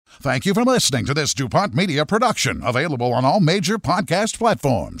Thank you for listening to this DuPont Media production, available on all major podcast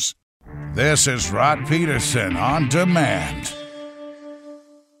platforms. This is Rod Peterson on demand.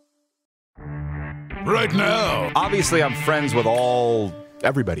 Right now. Obviously, I'm friends with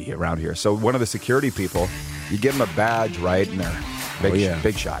everybody around here. So one of the security people, you give them a badge, right? And they're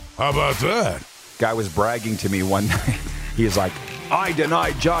big shot. How about that? Guy was bragging to me one night. He's like, I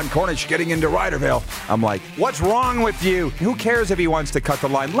denied John Cornish getting into Ryderville. I'm like, what's wrong with you? Who cares if he wants to cut the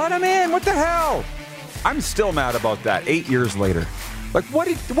line? Let him in. What the hell? I'm still mad about that 8 years later. Like, what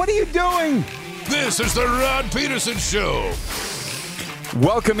are you doing? This is the Rod Peterson Show.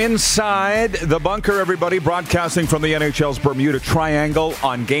 Welcome inside the bunker, everybody. Broadcasting from the NHL's Bermuda Triangle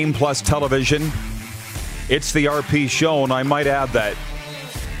on Game Plus Television. It's the RP Show, and I might add that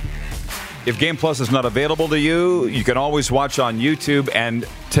if Game Plus is not available to you, you can always watch on YouTube. And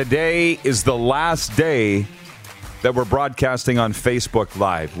today is the last day that we're broadcasting on Facebook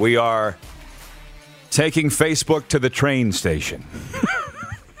Live. We are taking Facebook to the train station.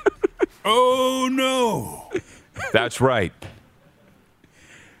 Oh, no. That's right.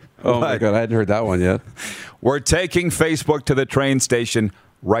 Oh, my God. I hadn't heard that one yet. We're taking Facebook to the train station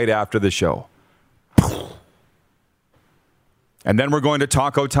right after the show. And then we're going to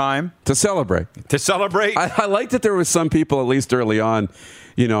Taco Time. To celebrate. I like that there was some people, at least early on,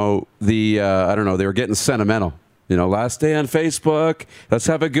 I don't know, they were getting sentimental. Last day on Facebook, let's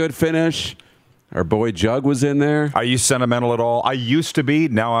have a good finish. Our boy Jug was in there. Are you sentimental at all? I used to be.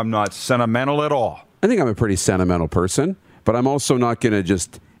 Now I'm not sentimental at all. I think I'm a pretty sentimental person, but I'm also not going to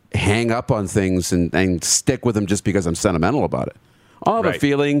just hang up on things and stick with them just because I'm sentimental about it. I'll have a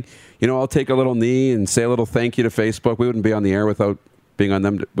feeling, I'll take a little knee and say a little thank you to Facebook. We wouldn't be on the air without being on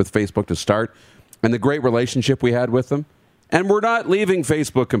them with Facebook to start. And the great relationship we had with them. And we're not leaving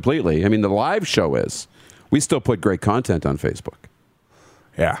Facebook completely. I mean, the live show is. We still put great content on Facebook.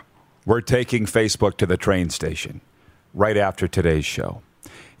 Yeah. We're taking Facebook to the train station right after today's show.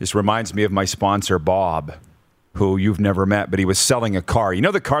 This reminds me of my sponsor, Bob, who you've never met, but he was selling a car. You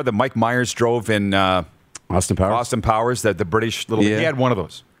know the car that Mike Myers drove in Austin Powers? Austin Powers, the British little... Yeah. He had one of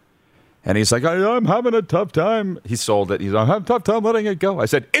those. And he's like, I'm having a tough time. He sold it. He's like, I'm having a tough time letting it go. I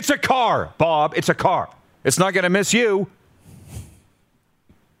said, it's a car, Bob. It's a car. It's not going to miss you.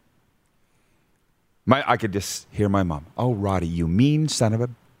 I could just hear my mom. Oh, Roddy, you mean son of a...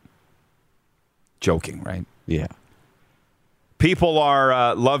 Joking, right? Yeah. People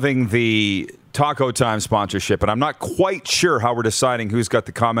are loving the Taco Time sponsorship, and I'm not quite sure how we're deciding who's got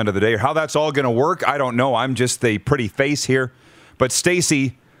the comment of the day or how that's all going to work. I don't know. I'm just the pretty face here. But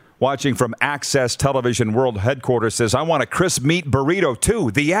Stacy, watching from Access Television World Headquarters, says, I want a crisp meat burrito,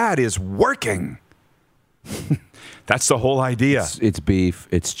 too. The ad is working. That's the whole idea. It's beef,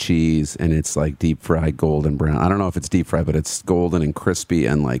 it's cheese, and it's like deep fried golden brown. I don't know if it's deep fried, but it's golden and crispy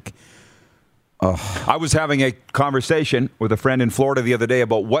and like... I was having a conversation with a friend in Florida the other day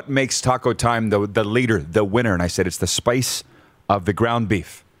about what makes Taco Time the leader, the winner. And I said, it's the spice of the ground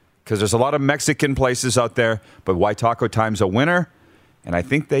beef. Because there's a lot of Mexican places out there, but why Taco Time's a winner? And I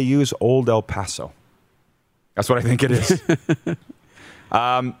think they use Old El Paso. That's what I think it is.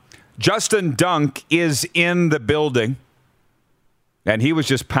 Justin Dunk is in the building. And he was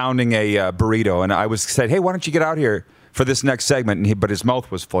just pounding a burrito. And I said, hey, why don't you get out here for this next segment? But his mouth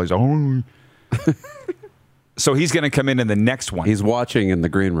was full. He's like, oh. So he's going to come in the next one. He's watching in the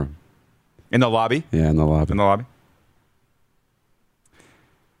green room. In the lobby? Yeah, in the lobby. In the lobby.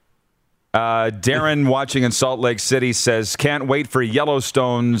 Darren, watching in Salt Lake City, says, can't wait for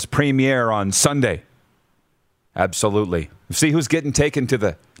Yellowstone's premiere on Sunday. Absolutely. See who's getting taken to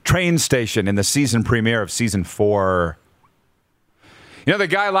the train station in the season premiere of season 4. You know, the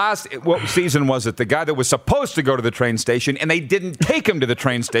guy what season was it? The guy that was supposed to go to the train station, and they didn't take him to the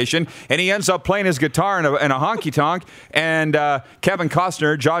train station, and he ends up playing his guitar in a honky-tonk, and Kevin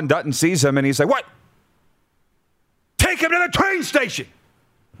Costner, John Dutton, sees him, and he's like, what? Take him to the train station!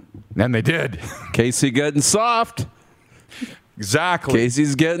 And they did. Casey getting soft. Exactly.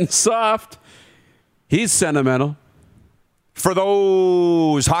 Casey's getting soft. He's sentimental. For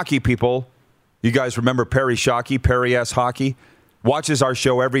those hockey people, you guys remember Perry Shockey, Perry S. Hockey? Watches our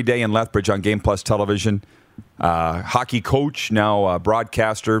show every day in Lethbridge on Game Plus Television. Hockey coach, now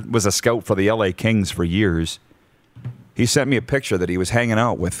broadcaster, was a scout for the LA Kings for years. He sent me a picture that he was hanging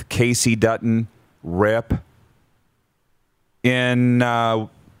out with Casey Dutton, Rip, in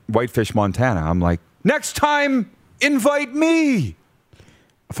Whitefish, Montana. I'm like, next time, invite me.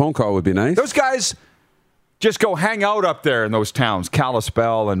 A phone call would be nice. Those guys just go hang out up there in those towns,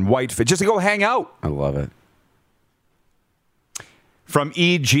 Kalispell and Whitefish, just to go hang out. I love it. from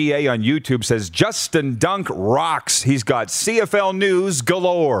EGA on YouTube says, Justin Dunk rocks. He's got CFL news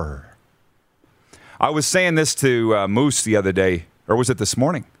galore. I was saying this to Moose the other day, or was it this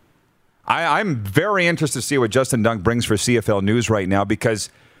morning? I'm very interested to see what Justin Dunk brings for CFL news right now, because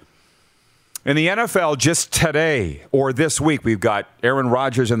in the NFL just today or this week, we've got Aaron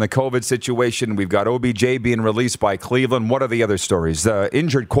Rodgers and the COVID situation. We've got OBJ being released by Cleveland. What are the other stories? The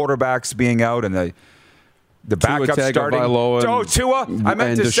injured quarterbacks being out and the backup starting. Tua. I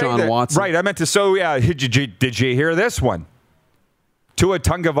meant to say that. Watson. Right. I meant to. So, yeah, did you hear this one? Tua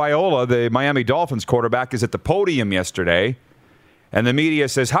Tagovailoa, the Miami Dolphins quarterback, is at the podium yesterday. And the media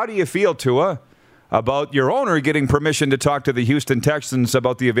says, how do you feel, Tua, about your owner getting permission to talk to the Houston Texans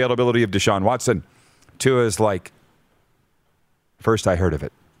about the availability of Deshaun Watson? Tua is like, first I heard of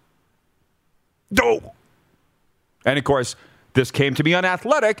it. No. And, of course, this came to me on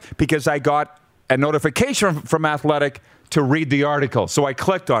Athletic because I got a notification from Athletic to read the article. So I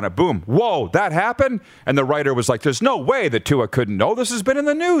clicked on it. Boom. Whoa, that happened? And the writer was like, there's no way that Tua couldn't know. This has been in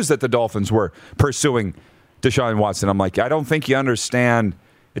the news that the Dolphins were pursuing Deshaun Watson. I'm like, I don't think you understand.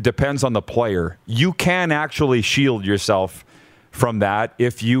 It depends on the player. You can actually shield yourself from that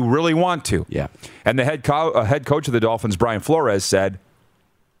if you really want to. Yeah. And the head coach of the Dolphins, Brian Flores, said,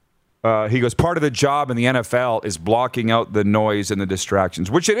 he goes, part of the job in the NFL is blocking out the noise and the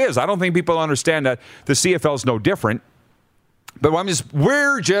distractions, which it is. I don't think people understand that. The CFL is no different. But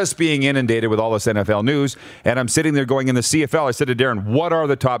we're just being inundated with all this NFL news, and I'm sitting there going in the CFL. I said to Darren, what are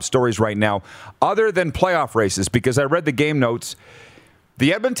the top stories right now other than playoff races? Because I read the game notes.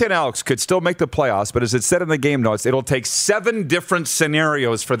 The Edmonton Elks could still make the playoffs, but as it said in the game notes, it'll take 7 different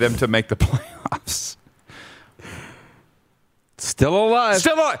scenarios for them to make the playoffs. Still alive.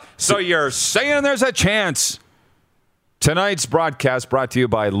 So you're saying there's a chance. Tonight's broadcast brought to you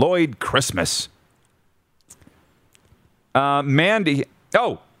by Lloyd Christmas. Mandy.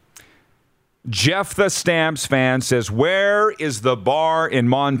 Oh, Jeff the Stamps fan says, where is the bar in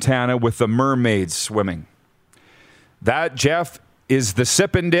Montana with the mermaids swimming? That, Jeff, is the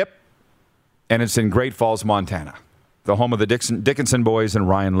Sip and Dip, and it's in Great Falls, Montana, the home of the Dickinson boys and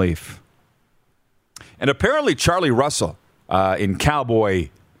Ryan Leaf. And apparently Charlie Russell in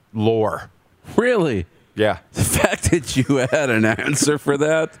cowboy lore. Really? Yeah. The fact that you had an answer for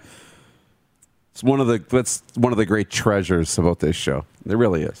that. It's that's one of the great treasures about this show. It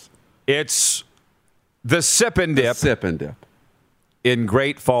really is. It's the Sip and Dip. The Sip and Dip. In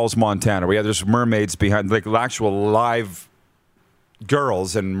Great Falls, Montana. There's mermaids behind, like actual live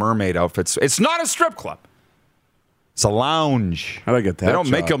girls in mermaid outfits. It's not a strip club. It's a lounge. How do I get that? They don't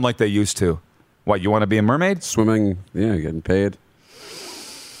make them like they used to. What, you want to be a mermaid? Swimming, yeah, getting paid.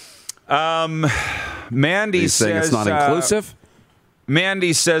 Mandy says it's not inclusive.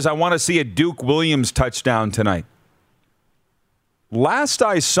 Mandy says, I want to see a Duke Williams touchdown tonight. Last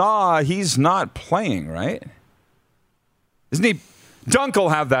I saw, he's not playing, right? Isn't he? Dunk will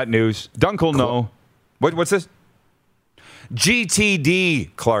have that news. Dunk will know. What's this?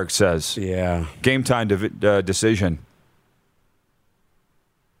 GTD, Clark says. Yeah. Game time decision.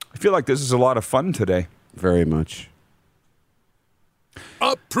 I feel like this is a lot of fun today. Very much.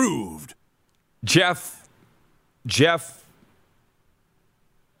 Approved. Jeff,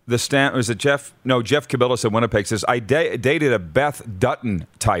 the stamp, was it Jeff? No, Jeff Cabillas in Winnipeg says, I dated a Beth Dutton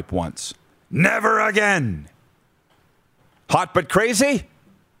type once. Never again. Hot but crazy?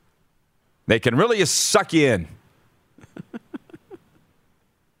 They can really suck you in.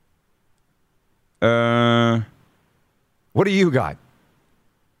 What do you got?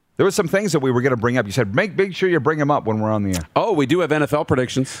 There were some things that we were going to bring up. You said, make sure you bring them up when we're on the air. Oh, we do have NFL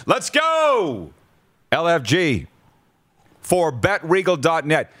predictions. Let's go! LFG for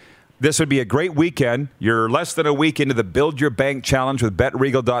BetRegal.net. This would be a great weekend. You're less than a week into the Build Your Bank Challenge with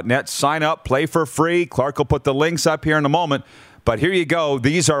BetRegal.net. Sign up, play for free. Clark will put the links up here in a moment. But here you go.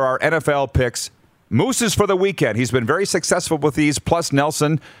 These are our NFL picks. Moose's for the weekend. He's been very successful with these. Plus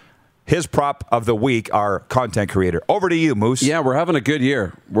Nelson, his prop of the week, our content creator. Over to you, Moose. Yeah, we're having a good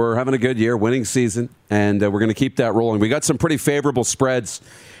year. Winning season, and we're going to keep that rolling. We got some pretty favorable spreads.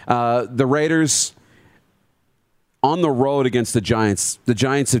 The Raiders on the road against the Giants. The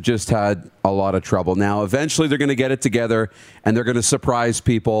Giants have just had a lot of trouble. Now, eventually they're going to get it together, and they're going to surprise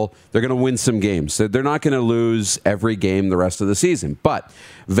people. They're going to win some games. They're not going to lose every game the rest of the season. But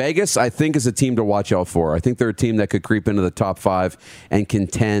Vegas, I think, is a team to watch out for. I think they're a team that could creep into the top 5 and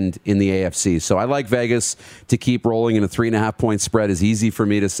contend in the AFC. So I like Vegas to keep rolling, and a 3.5-point spread is easy for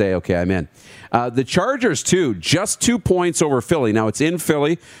me to say, okay, I'm in. The Chargers, too, just 2 points over Philly. Now, it's in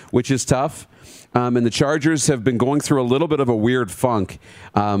Philly, which is tough. And the Chargers have been going through a little bit of a weird funk,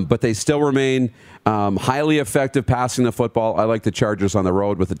 but they still remain highly effective passing the football. I like the Chargers on the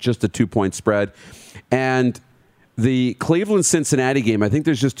road with just a 2-point spread. And the Cleveland-Cincinnati game, I think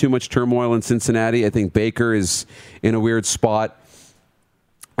there's just too much turmoil in Cincinnati. I think Baker is in a weird spot.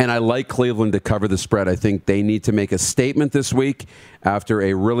 And I like Cleveland to cover the spread. I think they need to make a statement this week after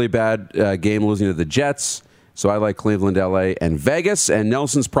a really bad game losing to the Jets. So I like Cleveland, LA, and Vegas. And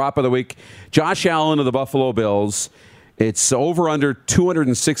Nelson's prop of the week, Josh Allen of the Buffalo Bills. It's over under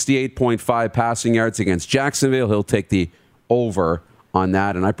 268.5 passing yards against Jacksonville. He'll take the over on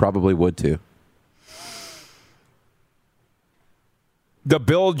that, and I probably would too. The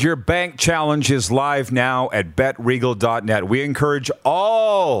Build Your Bank Challenge is live now at betregal.net. We encourage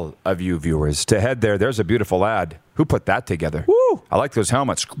all of you viewers to head there. There's a beautiful ad. Who put that together? Woo! I like those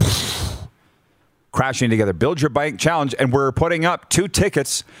helmets crashing together. Build Your Bank Challenge, and we're putting up 2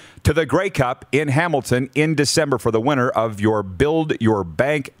 tickets to the Grey Cup in Hamilton in December for the winner of your Build Your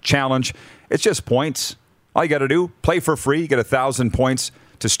Bank Challenge. It's just points. All you got to do, play for free. You get 1,000 points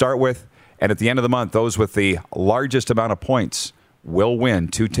to start with, and at the end of the month, those with the largest amount of points will win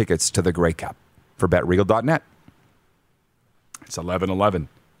 2 tickets to the Grey Cup for betregal.net. It's 11:11.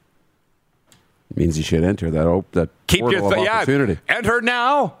 Means you should enter that Keep portal your of opportunity. Enter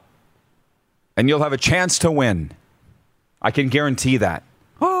now, and you'll have a chance to win. I can guarantee that.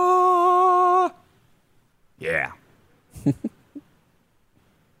 Ah, yeah.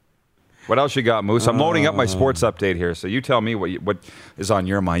 What else you got, Moose? I'm loading up my sports update here, so you tell me what is on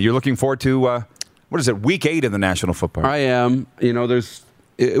your mind. You're looking forward to what is it, week 8 in the National Football? I am. You know,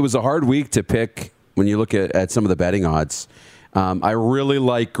 it was a hard week to pick when you look at some of the betting odds. I really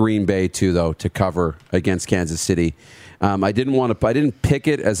like Green Bay, too, though, to cover against Kansas City. I didn't pick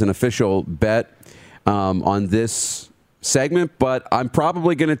it as an official bet on this segment, but I'm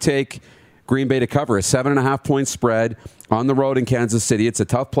probably going to take Green Bay to cover a 7.5-point spread on the road in Kansas City. It's a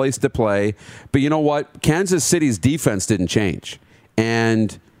tough place to play. But you know what? Kansas City's defense didn't change.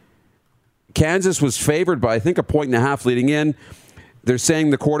 And Kansas was favored by, I think, 1.5 leading in. They're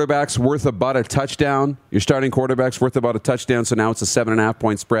saying the quarterback's worth about a touchdown. Your starting quarterback's worth about a touchdown, so now it's a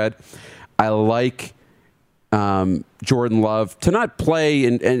 7.5-point spread. I like Jordan Love to not play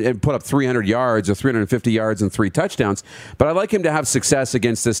and put up 300 yards or 350 yards and 3 touchdowns, but I like him to have success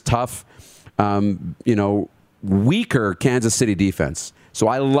against this tough, weaker Kansas City defense. So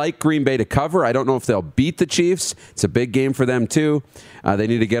I like Green Bay to cover. I don't know if they'll beat the Chiefs. It's a big game for them, too. They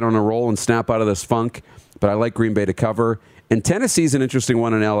need to get on a roll and snap out of this funk. But I like Green Bay to cover. And Tennessee's an interesting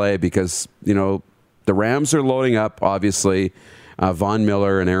one in L.A. because, the Rams are loading up, obviously. Von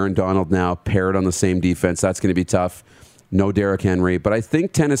Miller and Aaron Donald now paired on the same defense. That's going to be tough. No Derrick Henry. But I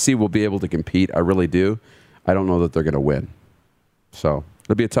think Tennessee will be able to compete. I really do. I don't know that they're going to win. So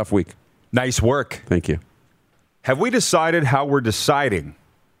it'll be a tough week. Nice work. Thank you. Have we decided how we're deciding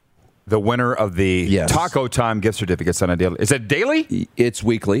the winner of the Taco Time gift certificates on a daily? Is it daily? It's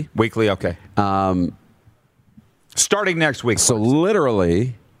weekly. Weekly, okay. Starting next week. So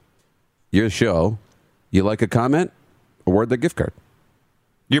literally, your show, you like a comment, award the gift card.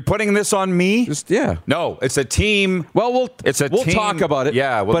 You're putting this on me? Yeah. No, it's a team. Well, we'll team. talk about it.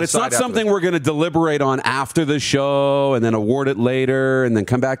 Yeah, but it's not something we're going to deliberate on after the show and then award it later and then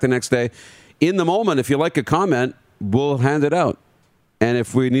come back the next day. In the moment, if you like a comment, we'll hand it out. And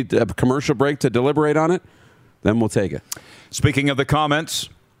if we need a commercial break to deliberate on it, then we'll take it. Speaking of the comments,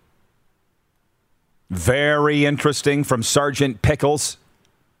 very interesting from Sergeant Pickles.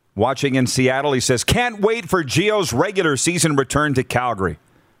 Watching in Seattle, he says, can't wait for Gio's regular season return to Calgary.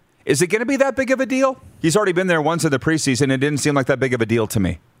 Is it going to be that big of a deal? He's already been there once in the preseason. It didn't seem like that big of a deal to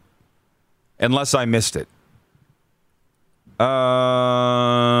me. Unless I missed it.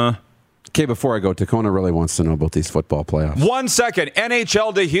 Okay, before I go, Tacona really wants to know about these football playoffs. 1 second.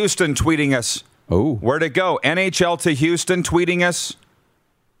 NHL to Houston tweeting us. Oh. Where'd it go? NHL to Houston tweeting us.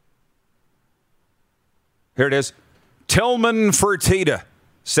 Here it is. Tillman Fertitta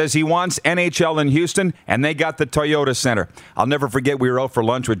says he wants NHL in Houston, and they got the Toyota Center. I'll never forget, we were out for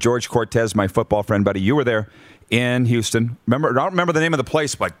lunch with George Cortez, my football friend buddy. You were there in Houston. I don't remember the name of the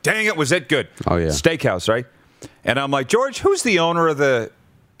place, but dang it, was it good. Oh, yeah. Steakhouse, right? And I'm like, George, who's the owner of the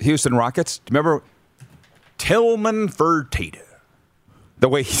Houston Rockets? Do you remember? Tillman Fertitta. The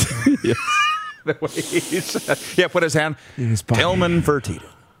way he said, yeah, put his hand. Tillman Fertitta.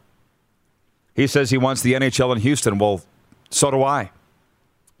 He says he wants the NHL in Houston. Well, so do I.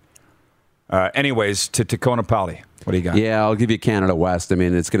 Anyways, to Tacona Pali. What do you got? Yeah, I'll give you Canada West. I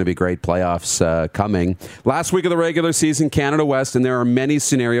mean, it's going to be great playoffs coming. Last week of the regular season, Canada West, and there are many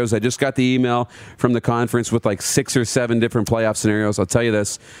scenarios. I just got the email from the conference with like 6 or 7 different playoff scenarios. I'll tell you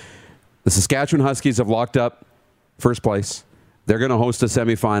this. The Saskatchewan Huskies have locked up first place. They're going to host a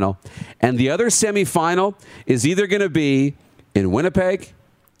semifinal. And the other semifinal is either going to be in Winnipeg,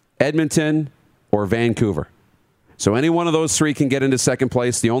 Edmonton, or Vancouver. So any one of those three can get into second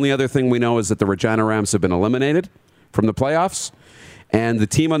place. The only other thing we know is that the Regina Rams have been eliminated from the playoffs. And the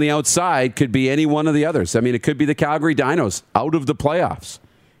team on the outside could be any one of the others. I mean, it could be the Calgary Dinos out of the playoffs.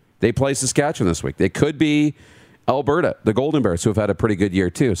 They play Saskatchewan this week. They could be Alberta, the Golden Bears, who have had a pretty good year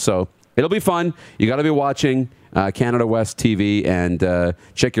too. So it'll be fun. You got to be watching Canada West TV and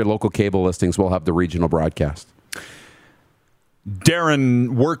check your local cable listings. We'll have the regional broadcast.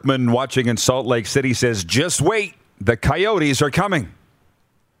 Darren Workman watching in Salt Lake City says, just wait. The Coyotes are coming.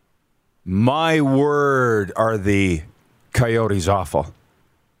 My word, are the Coyotes awful.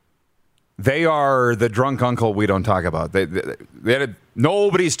 They are the drunk uncle we don't talk about.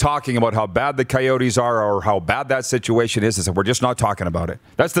 Nobody's talking about how bad the Coyotes are or how bad that situation is. We're just not talking about it.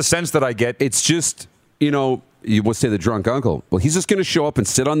 That's the sense that I get. It's just, you would say the drunk uncle. Well, he's just going to show up and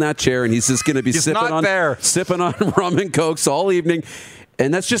sit on that chair, and he's just going to be sipping on rum and cokes all evening.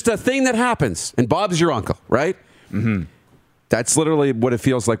 And that's just a thing that happens. And Bob's your uncle, right? Mm-hmm. That's literally what it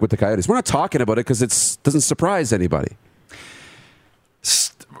feels like with the Coyotes. We're not talking about it because it doesn't surprise anybody.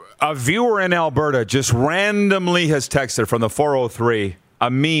 A viewer in Alberta just randomly has texted from the 403 a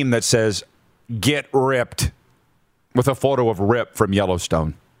meme that says, get ripped, with a photo of Rip from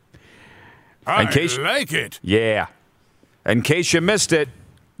Yellowstone. I like it. Yeah. In case you missed it,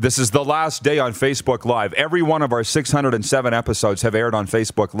 this is the last day on Facebook Live. Every one of our 607 episodes have aired on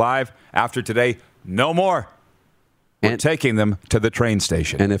Facebook Live. After today, no more. We're taking them to the train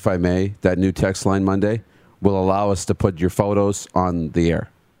station. And if I may, that new text line Monday will allow us to put your photos on the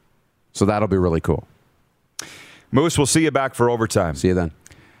air. So that'll be really cool. Moose, we'll see you back for overtime. See you then.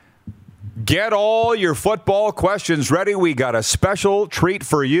 Get all your football questions ready. We got a special treat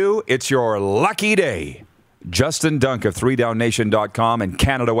for you. It's your lucky day. Justin Dunk of 3DownNation.com and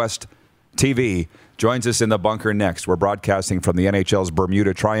Canada West TV joins us in the bunker next. We're broadcasting from the NHL's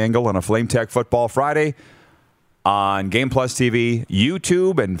Bermuda Triangle on a Flame Tech Football Friday on Game Plus TV,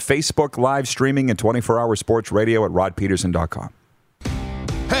 YouTube, and Facebook live streaming and 24-hour sports radio at rodpeterson.com.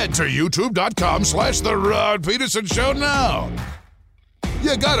 Head to youtube.com/The Rod Peterson Show now.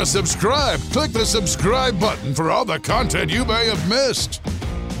 You gotta subscribe. Click the subscribe button for all the content you may have missed.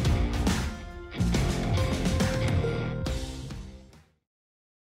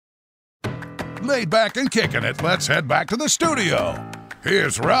 Laid back and kicking it, let's head back to the studio.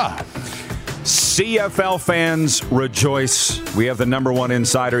 Here's Rod. CFL fans rejoice. We have the number one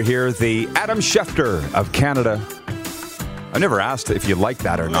insider here, the Adam Schefter of Canada. I never asked if you like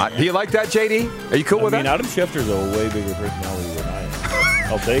that or not. Do you like that, JD? Are you cool with that? Adam Schefter's a way bigger personality than I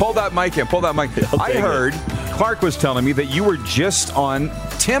am. I'll take Pull that mic in. Pull that mic in. I heard Clark was telling me that you were just on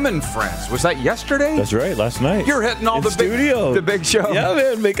Tim and Friends. Was that yesterday? That's right, last night. You're hitting all the big show. Yeah,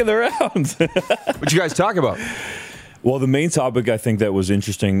 man, making the rounds. What'd you guys talk about? Well, the main topic I think that was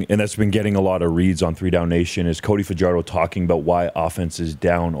interesting, and that's been getting a lot of reads on 3DownNation, is Cody Fajardo talking about why offense is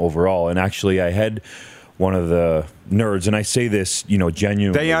down overall. And actually, I had one of the nerds, and I say this,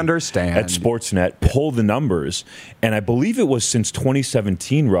 genuinely. They understand. At Sportsnet, pull the numbers. And I believe it was since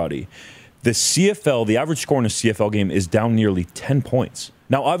 2017, Roddy, the CFL, the average score in a CFL game is down nearly 10 points.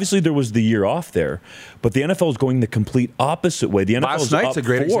 Now, obviously, there was the year off there, but the NFL is going the complete opposite way. The NFL Last is night's up a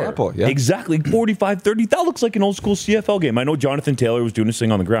great 4. example. Yeah. Exactly, 45-30. That looks like an old school CFL game. I know Jonathan Taylor was doing this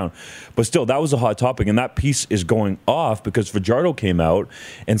thing on the ground, but still, that was a hot topic, and that piece is going off because Fajardo came out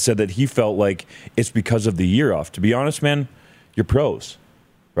and said that he felt like it's because of the year off. To be honest, man, you're pros,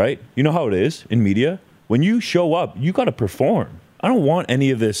 right? You know how it is in media. When you show up, you got to perform. I don't want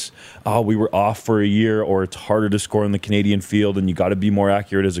any of this, we were off for a year, or it's harder to score in the Canadian field and you got to be more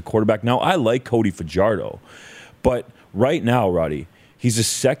accurate as a quarterback. Now, I like Cody Fajardo, but right now, Roddy, he's the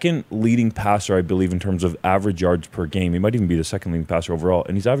second leading passer, I believe, in terms of average yards per game. He might even be the second leading passer overall,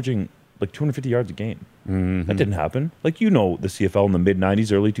 and he's averaging like 250 yards a game. Mm-hmm. That didn't happen. Like, the CFL in the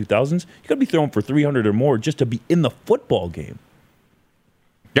mid-'90s, early 2000s, you got to be throwing for 300 or more just to be in the football game.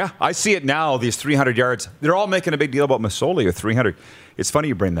 Yeah, I see it now, these 300 yards. They're all making a big deal about Masoli with 300. It's funny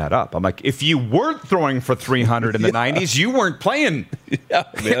you bring that up. I'm like, if you weren't throwing for 300 in the 90s, you weren't playing.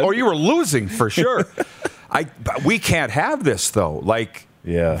 Or you were losing for sure. But we can't have this, though. Like,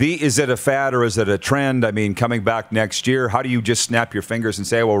 is it a fad or is it a trend? I mean, coming back next year, how do you just snap your fingers and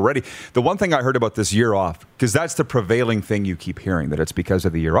say, well, we're ready? The one thing I heard about this year off, because that's the prevailing thing you keep hearing, that it's because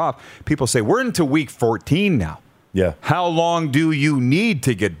of the year off. People say, we're into week 14 now. Yeah. How long do you need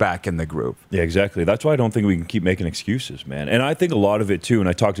to get back in the groove? Yeah, exactly. That's why I don't think we can keep making excuses, man. And I think a lot of it, too, and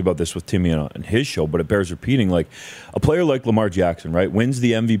I talked about this with Timmy on his show, but it bears repeating, like a player like Lamar Jackson, right, wins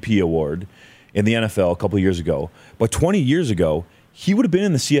the MVP award in the NFL a couple of years ago. But 20 years ago, he would have been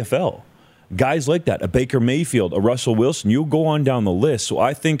in the CFL. Guys like that, a Baker Mayfield, a Russell Wilson, you'll go on down the list. So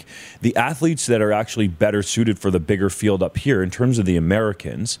I think the athletes that are actually better suited for the bigger field up here in terms of the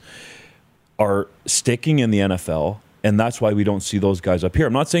Americans are sticking in the NFL, and that's why we don't see those guys up here.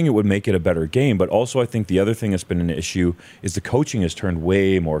 I'm not saying it would make it a better game, but also I think the other thing that's been an issue is the coaching has turned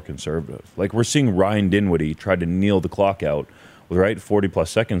way more conservative. Like we're seeing Ryan Dinwiddie try to kneel the clock out with 40-plus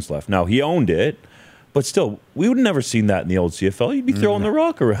seconds left. Now, he owned it, but still, we would have never seen that in the old CFL. You'd be throwing the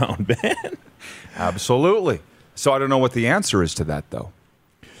rock around, man. Absolutely. So I don't know what the answer is to that, though.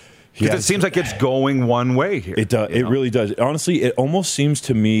 Because it seems like it's going one way here. It does. It really does. Honestly, it almost seems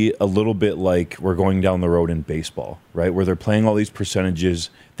to me a little bit like we're going down the road in baseball, right? Where they're playing all these percentages.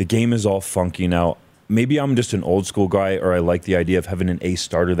 The game is all funky now. Maybe I'm just an old school guy, or I like the idea of having an ace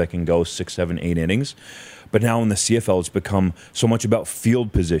starter that can go 6, 7, 8 innings. But now in the CFL, it's become so much about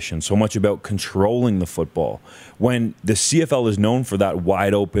field position, so much about controlling the football. When the CFL is known for that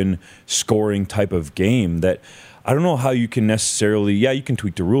wide open scoring type of game that I don't know how you can necessarily, you can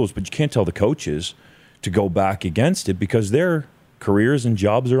tweak the rules, but you can't tell the coaches to go back against it because their careers and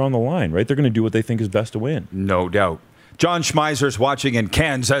jobs are on the line, right? They're going to do what they think is best to win. No doubt. John Schmeizer's watching in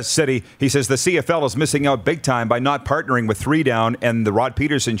Kansas City. He says the CFL is missing out big time by not partnering with 3Down and the Rod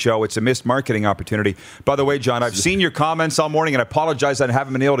Peterson Show. It's a missed marketing opportunity. By the way, John, I've seen your comments all morning, and I apologize I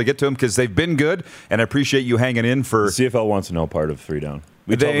haven't been able to get to them because they've been good, and I appreciate you hanging in for... The CFL wants no part of 3Down.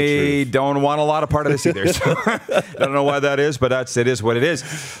 They don't want a lot of part of this either. So I don't know why that is, but it is what it is.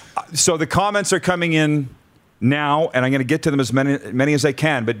 So the comments are coming in now, and I'm going to get to them as many as I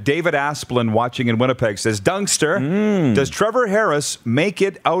can. But David Asplin, watching in Winnipeg, says, Dunkster, does Trevor Harris make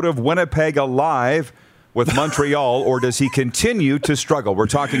it out of Winnipeg alive with Montreal, or does he continue to struggle? We're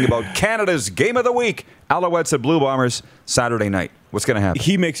talking about Canada's Game of the Week, Alouettes and Blue Bombers, Saturday night. What's going to happen?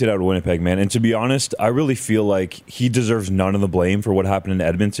 He makes it out of Winnipeg, man. And to be honest, I really feel like he deserves none of the blame for what happened in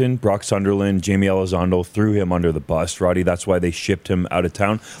Edmonton. Brock Sunderland, Jamie Elizondo threw him under the bus, Roddy. That's why they shipped him out of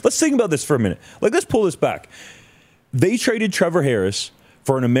town. Let's think about this for a minute. Let's pull this back. They traded Trevor Harris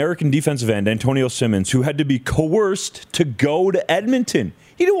for an American defensive end, Antonio Simmons, who had to be coerced to go to Edmonton.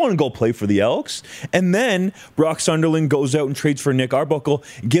 He didn't want to go play for the Elks. And then Brock Sunderland goes out and trades for Nick Arbuckle,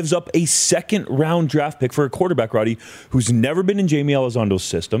 gives up a second-round draft pick for a quarterback, Roddy, who's never been in Jamie Elizondo's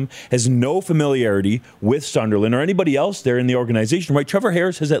system, has no familiarity with Sunderland or anybody else there in the organization, right? Trevor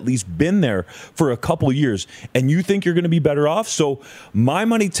Harris has at least been there for a couple years, and you think you're going to be better off? So my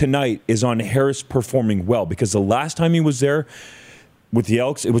money tonight is on Harris performing well, because the last time he was there, with the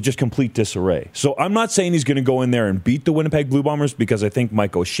Elks, it was just complete disarray. So I'm not saying he's going to go in there and beat the Winnipeg Blue Bombers, because I think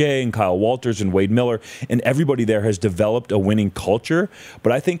Mike O'Shea and Kyle Walters and Wade Miller and everybody there has developed a winning culture.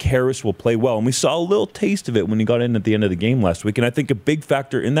 But I think Harris will play well. And we saw a little taste of it when he got in at the end of the game last week. And I think a big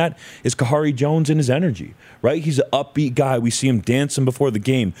factor in that is Kahari Jones and his energy, right? He's an upbeat guy. We see him dancing before the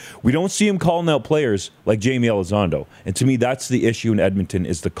game. We don't see him calling out players like Jamie Elizondo. And to me, that's the issue in Edmonton,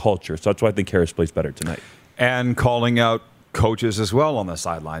 is the culture. So that's why I think Harris plays better tonight. And calling out coaches as well on the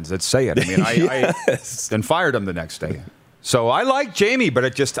sidelines that say it. I mean, yes. I then fired him the next day. So I like Jamie, but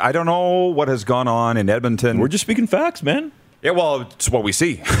I don't know what has gone on in Edmonton. We're just speaking facts, man. Yeah, well, it's what we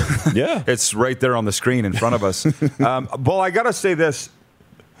see. Yeah. It's right there on the screen in front of us. Well, I got to say this.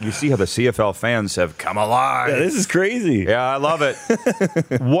 You see how the CFL fans have come alive. Yeah, this is crazy. Yeah, I love it.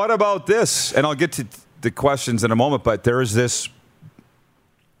 What about this? And I'll get to the questions in a moment, but there is this...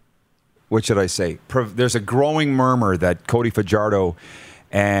 What should I say? There's a growing murmur that Cody Fajardo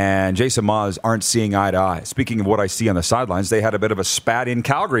and Jason Maas aren't seeing eye to eye. Speaking of what I see on the sidelines, they had a bit of a spat in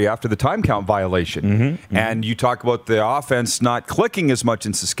Calgary after the time count violation. Mm-hmm. And you talk about the offense not clicking as much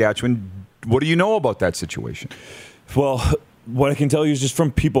in Saskatchewan. What do you know about that situation? Well, what I can tell you is just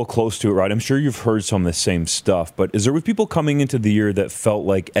from people close to it, right? I'm sure you've heard some of the same stuff, but is there with people coming into the year that felt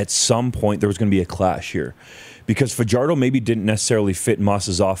like at some point there was going to be a clash here? Because Fajardo maybe didn't necessarily fit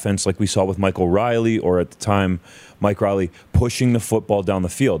Moss's offense like we saw with Michael Riley, or at the time, Mike Riley pushing the football down the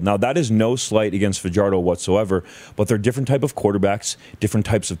field. Now, that is no slight against Fajardo whatsoever, but they're different type of quarterbacks, different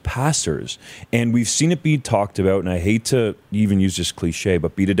types of passers. And we've seen it be talked about, and I hate to even use this cliche,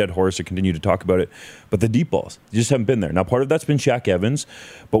 but beat a dead horse or continue to talk about it, but the deep balls, they just haven't been there. Now, part of that's been Shaq Evans,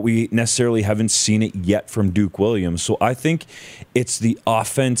 but we necessarily haven't seen it yet from Duke Williams. So I think it's the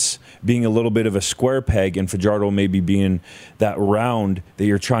offense being a little bit of a square peg and Fajardo Fajardo maybe being that round that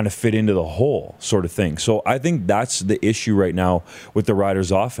you're trying to fit into the hole sort of thing. So I think that's the issue right now with the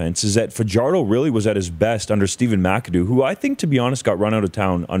Riders offense, is that Fajardo really was at his best under Stephen McAdoo, who I think, to be honest, got run out of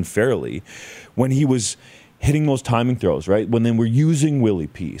town unfairly when he was hitting those timing throws, right? When they were using Willie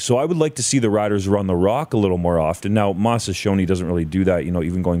P. So I would like to see the Riders run the rock a little more often. Now, Moss has shown he doesn't really do that,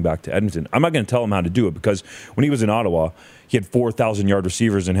 even going back to Edmonton. I'm not going to tell him how to do it, because when he was in Ottawa, he had 4,000-yard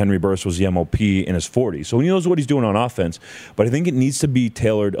receivers, and Henry Burris was the MOP in his 40s. So he knows what he's doing on offense. But I think it needs to be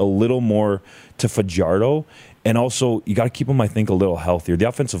tailored a little more to Fajardo. And also, you got to keep him, I think, a little healthier. The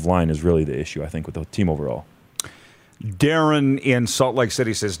offensive line is really the issue, I think, with the team overall. Darren in Salt Lake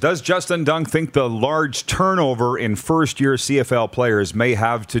City says, does Justin Dunk think the large turnover in first-year CFL players may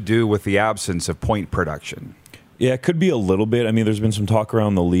have to do with the absence of point production? Yeah, it could be a little bit. I mean, there's been some talk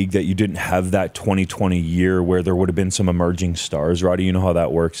around the league that you didn't have that 2020 year where there would have been some emerging stars. Roddy, you know how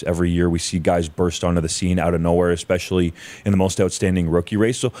that works. Every year we see guys burst onto the scene out of nowhere, especially in the most outstanding rookie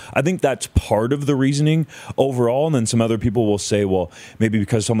race. So I think that's part of the reasoning overall. And then some other people will say, well, maybe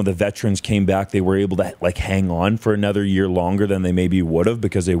because some of the veterans came back, they were able to hang on for another year longer than they maybe would have,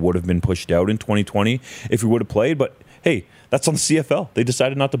 because they would have been pushed out in 2020 if we would have played. But hey, that's on the CFL. They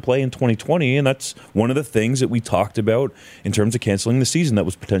decided not to play in 2020, and that's one of the things that we talked about in terms of canceling the season that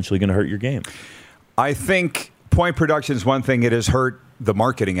was potentially going to hurt your game. I think point production is one thing. It has hurt the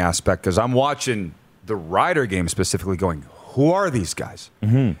marketing aspect, because I'm watching the Rider game specifically going, who are these guys?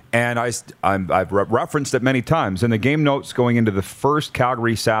 Mm-hmm. And I've referenced it many times. In the game notes going into the first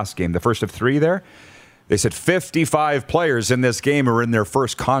Calgary SAS game, the first of 3 there, they said 55 players in this game are in their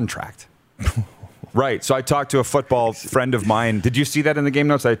first contract. Right. So I talked to a football friend of mine. Did you see that in the game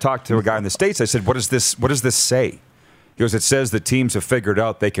notes? I talked to a guy in the States. I said, what does this say? He goes, it says that teams have figured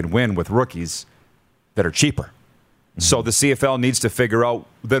out they can win with rookies that are cheaper. Mm-hmm. So the CFL needs to figure out,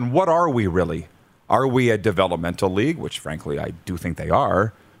 then what are we really? Are we a developmental league, which frankly I do think they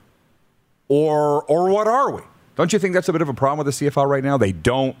are, or what are we? Don't you think that's a bit of a problem with the CFL right now? They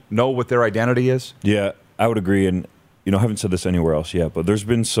don't know what their identity is? Yeah, I would agree. And I haven't said this anywhere else yet, but there's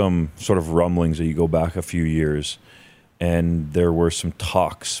been some sort of rumblings that you go back a few years, and there were some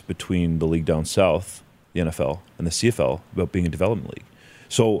talks between the league down south, the NFL, and the CFL about being a development league.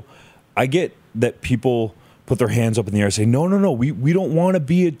 So I get that people put their hands up in the air and say, no, we don't want to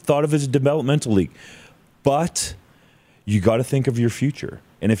be thought of as a developmental league. But you got to think of your future.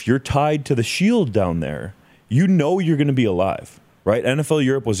 And if you're tied to the Shield down there, you're going to be alive. Right? NFL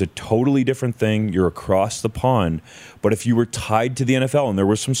Europe was a totally different thing. You're across the pond. But if you were tied to the NFL, and there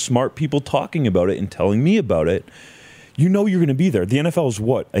were some smart people talking about it and telling me about it, you're going to be there. The NFL is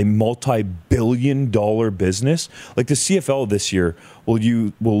what? A multi-billion-dollar business? Like the CFL this year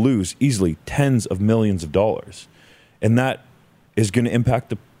will lose easily tens of millions of dollars. And that is going to impact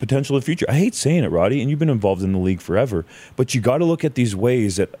the potential of the future. I hate saying it, Roddy, and you've been involved in the league forever, but you got to look at these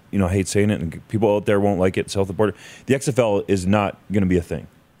ways that, I hate saying it, and people out there won't like it, south of the border. The XFL is not going to be a thing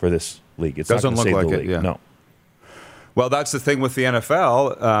for this league. It doesn't look like it, yeah. No. Well, that's the thing with the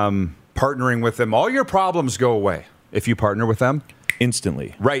NFL, partnering with them. All your problems go away if you partner with them.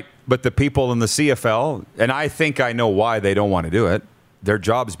 Instantly. Right, but the people in the CFL, and I think I know why they don't want to do it, their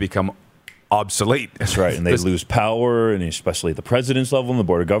jobs become obsolete. That's right, and they lose power, and especially at the president's level and the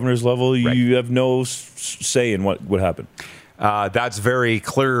board of governors level, right. You have no say in what would happen. That's very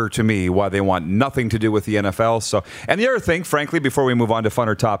clear to me why they want nothing to do with the NFL. So, and the other thing, frankly, before we move on to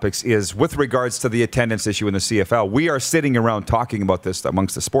funner topics, is with regards to the attendance issue in the CFL, we are sitting around talking about this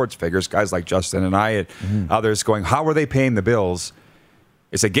amongst the sports figures, guys like Justin and I and others going, how are they paying the bills?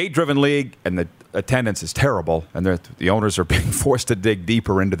 It's a gate-driven league, and the attendance is terrible, and the owners are being forced to dig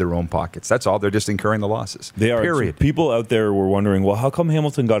deeper into their own pockets. That's all. They're just incurring the losses. They are. Period. So people out there were wondering, well, how come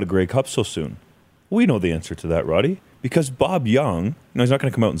Hamilton got a Grey Cup so soon? We know the answer to that, Roddy. Because Bob Young, he's not going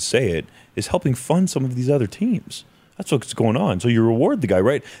to come out and say it, is helping fund some of these other teams. That's what's going on. So you reward the guy,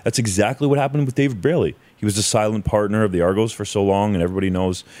 right? That's exactly what happened with David Braley. He was the silent partner of the Argos for so long, and everybody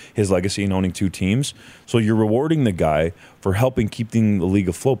knows his legacy in owning 2 teams. So you're rewarding the guy for helping keeping the league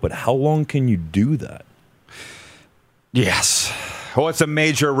afloat. But how long can you do that? Yes. Well, it's a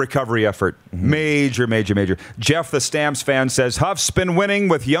major recovery effort. Major. Jeff, the Stamps fan, says Huff's been winning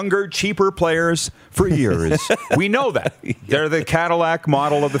with younger, cheaper players for years. We know that. They're the Cadillac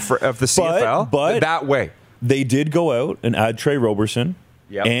model of the CFL, but that way. They did go out and add Trey Roberson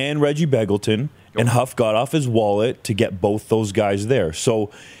and Reggie Begelton, and Huff got off his wallet to get both those guys there.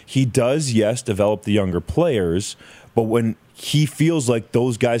 So he does, yes, develop the younger players, but when he feels like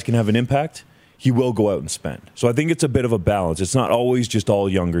those guys can have an impact, he will go out and spend. So I think it's a bit of a balance. It's not always just all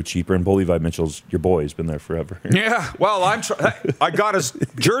younger, cheaper. And Bo Levi Mitchell's your boy. He's been there forever. Yeah. Well, I got his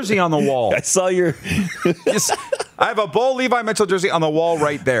jersey on the wall. I saw your... I have a Bo Levi Mitchell jersey on the wall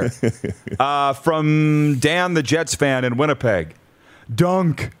right there. From Dan, the Jets fan in Winnipeg.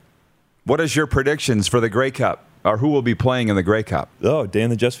 Dunk. What is your predictions for the Grey Cup? Or who will be playing in the Grey Cup? Oh,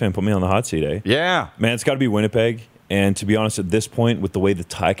 Dan, the Jets fan, put me on the hot seat, eh? Yeah. Man, it's got to be Winnipeg. And to be honest, at this point, with the way the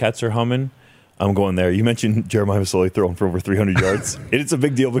Ticats are humming, I'm going there. You mentioned Jeremiah Masoli throwing for over 300 yards. It's a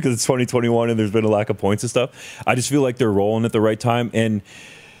big deal because it's 2021 and there's been a lack of points and stuff. I just feel like they're rolling at the right time. And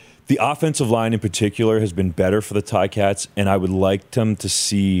the offensive line in particular has been better for the Ticats. And I would like them to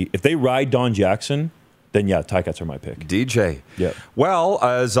see, if they ride Don Jackson, then yeah, Ticats are my pick. DJ. Yeah. Well,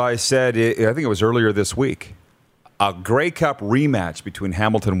 as I said, I think it was earlier this week, a Grey Cup rematch between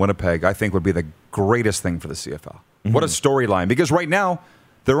Hamilton and Winnipeg, I think, would be the greatest thing for the CFL. Mm-hmm. What a storyline. Because right now,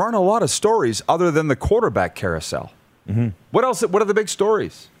 there aren't a lot of stories other than the quarterback carousel. Mm-hmm. What else? What are the big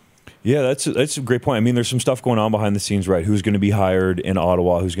stories? Yeah, that's a great point. I mean, there's some stuff going on behind the scenes, right? Who's going to be hired in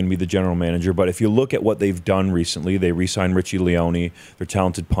Ottawa? Who's going to be the general manager? But if you look at what they've done recently, they re-signed Richie Leone, their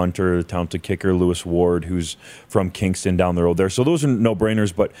talented punter, their talented kicker, Lewis Ward, who's from Kingston down the road there. So those are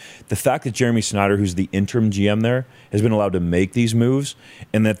no-brainers. But the fact that Jeremy Snyder, who's the interim GM there, has been allowed to make these moves,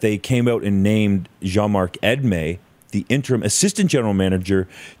 and that they came out and named Jean-Marc Edmé the interim assistant general manager,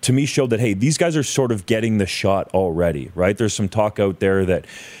 to me showed that, hey, these guys are sort of getting the shot already, right? There's some talk out there that,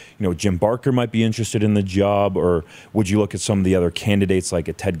 Jim Barker might be interested in the job, or would you look at some of the other candidates like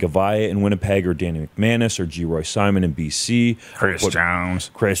a Ted Gavaya in Winnipeg, or Danny McManus, or G. Roy Simon in BC? Chris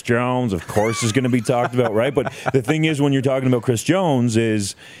Jones, of course, is going to be talked about, right? But the thing is, when you're talking about Chris Jones,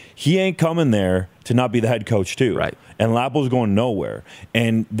 is he ain't coming there to not be the head coach too. Right. And Lapo's going nowhere.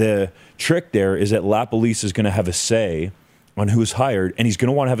 And the trick there is that Lapolice is going to have a say on who's hired, and he's going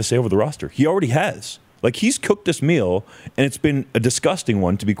to want to have a say over the roster. He already has. Like, he's cooked this meal, and it's been a disgusting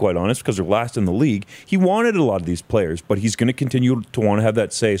one, to be quite honest, because they're last in the league. He wanted a lot of these players, but he's going to continue to want to have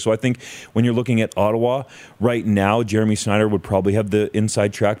that say. So I think when you're looking at Ottawa, right now, Jeremy Snyder would probably have the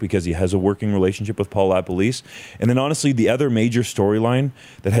inside track because he has a working relationship with Paul LaPolice. And then, honestly, the other major storyline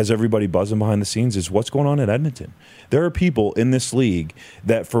that has everybody buzzing behind the scenes is what's going on at Edmonton. There are people in this league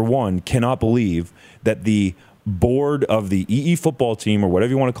that, for one, cannot believe that the board of the EE football team, or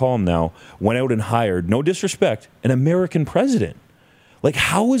whatever you want to call them now, went out and hired, no disrespect, an American president. Like,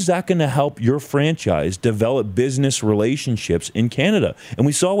 how is that going to help your franchise develop business relationships in Canada? And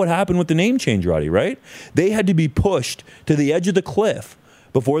we saw what happened with the name change, Roddy, right? They had to be pushed to the edge of the cliff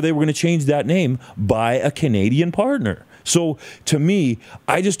before they were going to change that name by a Canadian partner. So, to me,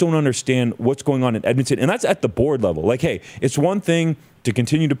 I just don't understand what's going on in Edmonton. And that's at the board level. Like, hey, it's one thing to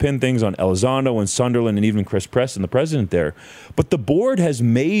continue to pin things on Elizondo and Sunderland and even Chris Preston, the president there. But the board has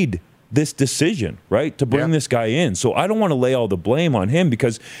made this decision, right, to bring this guy in. So I don't want to lay all the blame on him,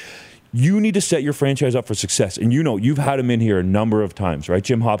 because you need to set your franchise up for success. And you've had him in here a number of times, right?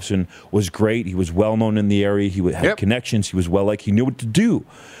 Jim Hobson was great. He was well-known in the area. He had connections. He was well-liked. He knew what to do.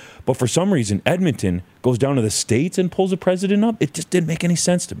 But for some reason, Edmonton goes down to the States and pulls a president up. It just didn't make any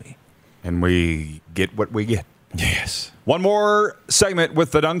sense to me. And we get what we get. Yes. One more segment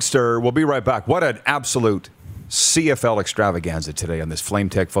with the Dunkster. We'll be right back. What an absolute CFL extravaganza today on this Flame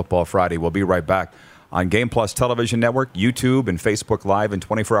Tech Football Friday. We'll be right back on Game Plus Television Network, YouTube, and Facebook Live, and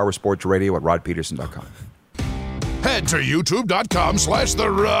 24-hour sports radio at rodpeterson.com. Head to youtube.com/The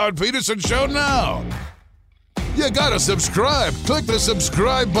Rod Peterson Show now. You gotta subscribe. Click the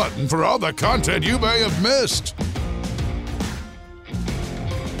subscribe button for all the content you may have missed.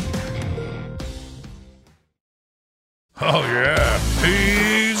 Oh, yeah,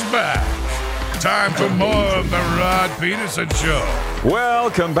 he's back. Time for more of the Rod Peterson Show.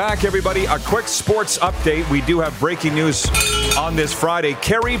 Welcome back, everybody. A quick sports update. We do have breaking news on this Friday.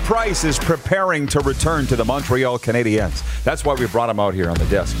 Carey Price is preparing to return to the Montreal Canadiens. That's why we brought him out here on the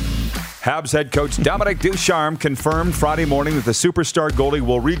desk. Habs head coach Dominic Ducharme confirmed Friday morning that the superstar goalie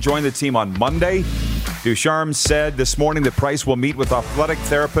will rejoin the team on Monday. Ducharme said this morning that Price will meet with athletic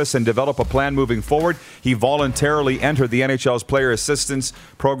therapists and develop a plan moving forward. He voluntarily entered the NHL's player assistance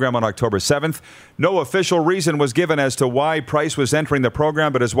program on October 7th. No official reason was given as to why Price was entering the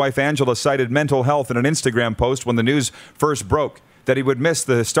program, but his wife Angela cited mental health in an Instagram post when the news first broke that he would miss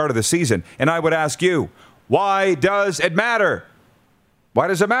the start of the season. And I would ask you, why does it matter? Why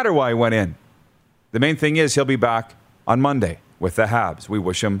does it matter why he went in? The main thing is he'll be back on Monday with the Habs. We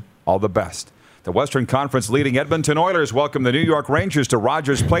wish him all the best. The Western Conference leading Edmonton Oilers welcome the New York Rangers to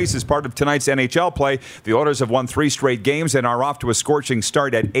Rogers Place as part of tonight's NHL play. The Oilers have won 3 straight games and are off to a scorching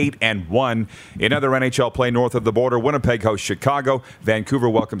start at 8-1. In other NHL play north of the border, Winnipeg hosts Chicago. Vancouver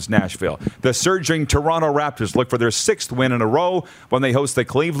welcomes Nashville. The surging Toronto Raptors look for their 6th win in a row when they host the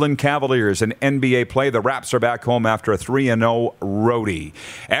Cleveland Cavaliers. In NBA play, the Raps are back home after a 3-0 roadie.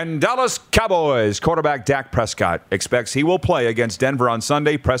 And Dallas Cowboys quarterback Dak Prescott expects he will play against Denver on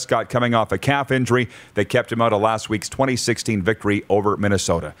Sunday. Prescott coming off a calf injury that kept him out of last week's 2016 victory over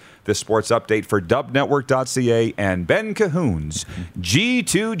Minnesota. This sports update for dubnetwork.ca and Ben Cahoon's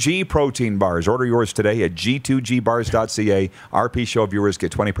G2G protein bars. Order yours today at g2gbars.ca. RP Show viewers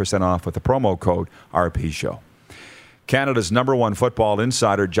get 20% off with the promo code RP Show. Canada's #1 football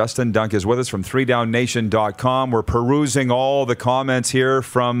insider, Justin Dunk, is with us from 3DownNation.com. We're perusing all the comments here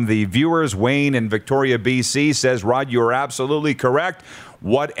from the viewers. Wayne in Victoria, BC says, Rod, you are absolutely correct.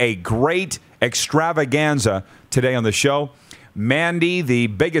 What a great extravaganza today on the show. Mandy, the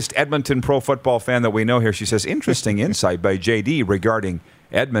biggest Edmonton pro football fan that we know here, she says, interesting insight by JD regarding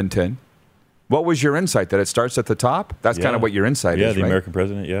Edmonton. What was your insight? That it starts at the top? That's kind of what your insight is, Yeah, the right? American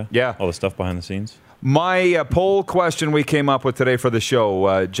president, Yeah. All the stuff behind the scenes. My poll question we came up with today for the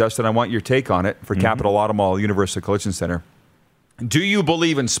show, Justin, I want your take on it for Capital Auto Mall Universal Collision Center. Do you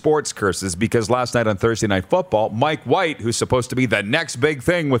believe in sports curses? Because last night on Thursday Night Football, Mike White, who's supposed to be the next big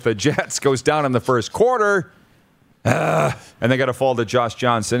thing with the Jets, goes down in the first quarter. And they got to fall to Josh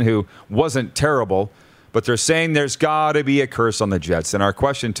Johnson, who wasn't terrible. But they're saying there's got to be a curse on the Jets. And our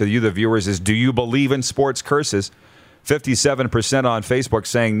question to you, the viewers, is do you believe in sports curses? 57% on Facebook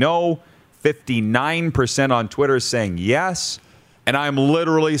saying no. 59% on Twitter saying yes. And I'm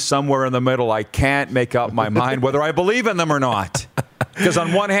literally somewhere in the middle. I can't make up my mind whether I believe in them or not. Because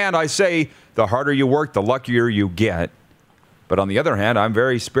on one hand, I say the harder you work, the luckier you get. But on the other hand, I'm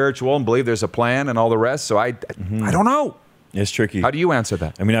very spiritual and believe there's a plan and all the rest. So I don't know. It's tricky. How do you answer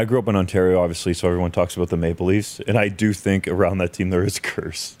that? I mean, I grew up in Ontario, obviously, so everyone talks about the Maple Leafs. And I do think around that team there is a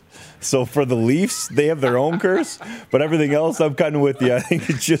curse. So for the Leafs, they have their own curse. But everything else, I'm kind of with you. I think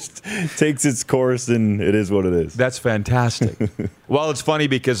it just takes its course, and it is what it is. That's fantastic. Well, it's funny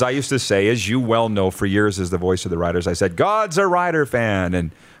because I used to say, as you well know, for years as the voice of the Riders, I said, God's a Rider fan.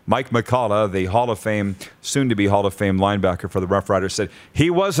 And Mike McCullough, the Hall of Fame, soon-to-be Hall of Fame linebacker for the Rough Riders, said he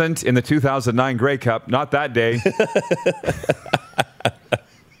wasn't in the 2009 Grey Cup. Not that day.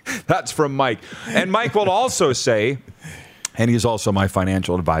 That's from Mike. And Mike will also say, and he's also my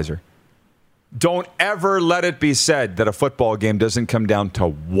financial advisor, don't ever let it be said that a football game doesn't come down to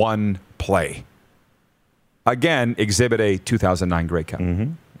one play. Again, Exhibit A, 2009 Grey Cup.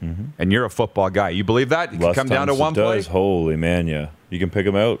 And you're a football guy. You believe that? It can come down to one play? Holy man, yeah. You can pick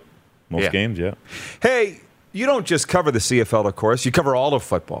them out most games, yeah. Hey, you don't just cover the CFL, of course. You cover all of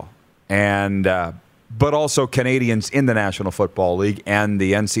football. And but also Canadians in the National Football League and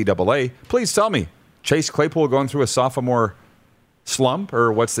the NCAA. Please tell me, Chase Claypool going through a sophomore slump,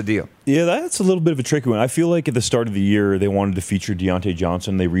 or what's the deal? Yeah, that's a little bit of a tricky one. I feel like at the start of the year, they wanted to feature Deontay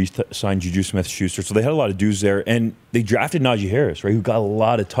Johnson. They re-signed Juju Smith-Schuster, so they had a lot of dudes there. And they drafted Najee Harris, right, who got a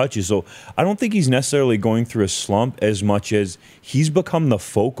lot of touches. So I don't think he's necessarily going through a slump as much as he's become the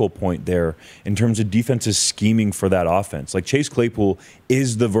focal point there in terms of defenses scheming for that offense. Like Chase Claypool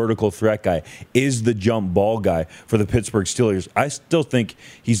is the vertical threat guy, is the jump ball guy for the Pittsburgh Steelers. I still think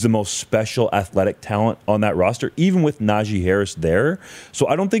he's the most special athletic talent on that roster, even with Najee Harris there. So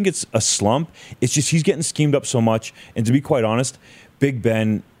I don't think it's a slump. It's just he's getting schemed up so much. And to be quite honest, Big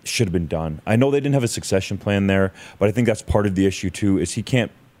Ben should have been done. I know they didn't have a succession plan there, but I think that's part of the issue too, is he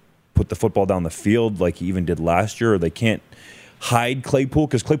can't put the football down the field like he even did last year, or they can't hide Claypool,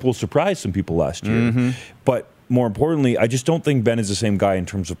 because Claypool surprised some people last year. But more importantly, I just don't think Ben is the same guy in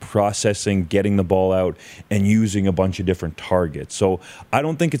terms of processing, getting the ball out, and using a bunch of different targets. So I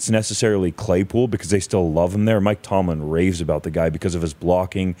don't think it's necessarily Claypool, because they still love him there. Mike Tomlin raves about the guy because of his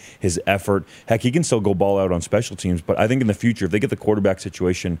blocking, his effort. Heck, he can still go ball out on special teams. But I think in the future, if they get the quarterback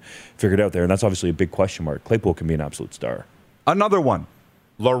situation figured out there, and that's obviously a big question mark, Claypool can be an absolute star. Another one,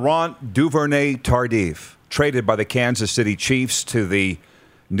 Laurent Duvernay-Tardif, traded by the Kansas City Chiefs to the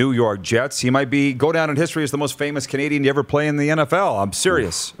New York Jets. He might go down in history as the most famous Canadian to ever play in the NFL. I'm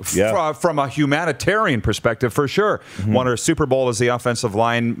serious. From a humanitarian perspective, for sure. Won a Super Bowl as the offensive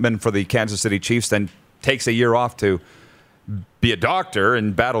lineman for the Kansas City Chiefs, then takes a year off to be a doctor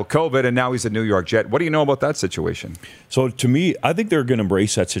and battle COVID, and now he's a New York Jet. What do you know about that situation? So to me, I think they're going to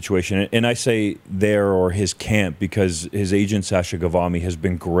embrace that situation. And I say there or his camp because his agent, Sasha Gavami, has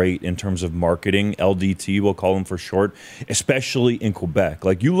been great in terms of marketing. LDT, we'll call him for short, especially in Quebec.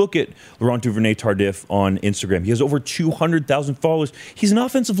 Like you look at Laurent Duvernay-Tardif on Instagram. He has over 200,000 followers. He's an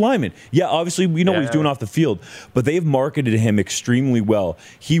offensive lineman. Yeah, obviously we know what he's doing off the field, but they've marketed him extremely well.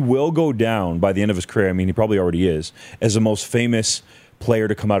 He will go down by the end of his career. I mean, he probably already is, as the most famous player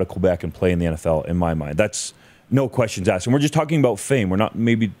to come out of Quebec and play in the NFL, in my mind. That's no questions asked. And we're just talking about fame. We're not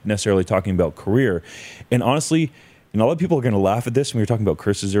maybe necessarily talking about career. And honestly, a lot of people are going to laugh at this when we were talking about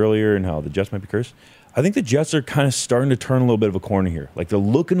curses earlier and how the Jets might be cursed. I think the Jets are kind of starting to turn a little bit of a corner here. Like they're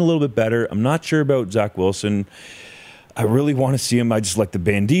looking a little bit better. I'm not sure about Zach Wilson. I really want to see him. I just like the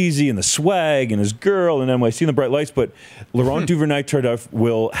bandeezy and the swag and his girl and NYC and the bright lights. But Laurent Duvernay-Tardif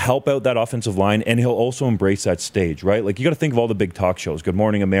will help out that offensive line, and he'll also embrace that stage, right? Like you got to think of all the big talk shows, Good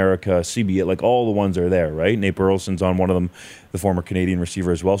Morning America, CBS, like all the ones are there, right? Nate Burleson's on one of them, the former Canadian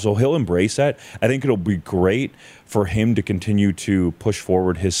receiver as well. So he'll embrace that. I think it'll be great for him to continue to push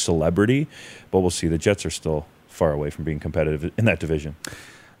forward his celebrity. But we'll see. The Jets are still far away from being competitive in that division.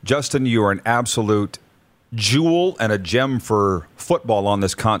 Justin, you are an absolute jewel and a gem for football on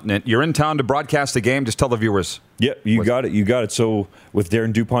this continent. You're in town to broadcast the game. Just tell the viewers. Yeah, you got it. You got it. So with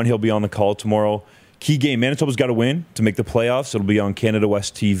Darren Dupont, he'll be on the call tomorrow. Key game. Manitoba's got to win to make the playoffs. It'll be on Canada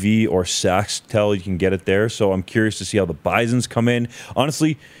West TV or Saxtel. You can get it there. So I'm curious to see how the Bisons come in.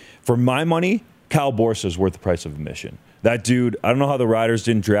 Honestly, for my money, Kyle Borsa is worth the price of admission. That dude, I don't know how the Riders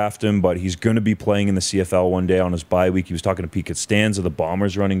didn't draft him, but he's going to be playing in the CFL one day on his bye week. He was talking to Pete Costanza, the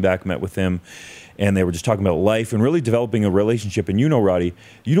Bombers running back, met with him. And they were just talking about life and really developing a relationship. And you know, Roddy,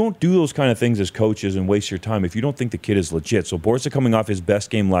 you don't do those kind of things as coaches and waste your time if you don't think the kid is legit. So Borsa coming off his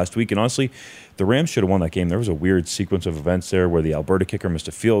best game last week. And honestly, the Rams should have won that game. There was a weird sequence of events there where the Alberta kicker missed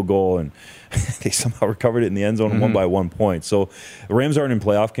a field goal and they somehow recovered it in the end zone and won by 1 point. So the Rams aren't in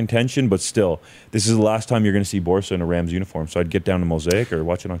playoff contention, but still, this is the last time you're going to see Borsa in a Rams uniform. So I'd get down to Mosaic or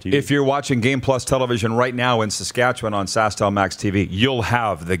watch it on TV. If you're watching Game Plus television right now in Saskatchewan on SaskTel Max TV, you'll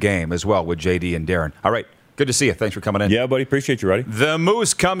have the game as well with JD and Darren. All right. Good to see you. Thanks for coming in. Yeah, buddy. Appreciate you, Roddy. The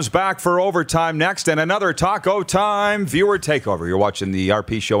Moose comes back for overtime next and another Taco Time viewer takeover. You're watching the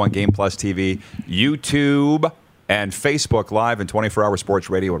RP show on Game Plus TV, YouTube, and Facebook Live and 24-hour sports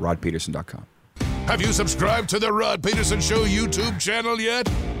radio at rodpeterson.com. Have you subscribed to the Rod Peterson Show YouTube channel yet?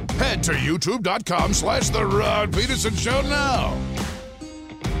 Head to youtube.com/The Rod Peterson Show now.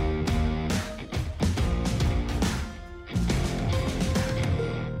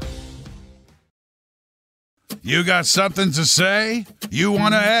 You got something to say? You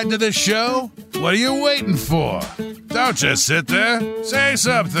want to add to the show? What are you waiting for? Don't just sit there. Say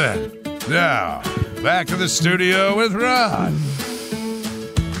something. Now, back to the studio with Rod.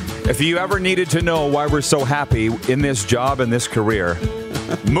 If you ever needed to know why we're so happy in this job and this career,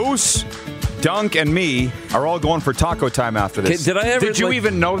 Moose, Dunk, and me are all going for Taco Time after this. Did I ever? Did you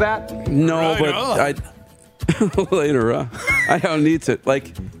even know that? No, Right but later, I don't need to.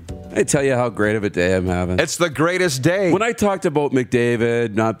 I tell you how great of a day I'm having. It's the greatest day. When I talked about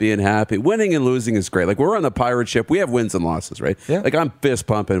McDavid not being happy, winning and losing is great. Like, we're on the pirate ship. We have wins and losses, right? Yeah. Like, I'm fist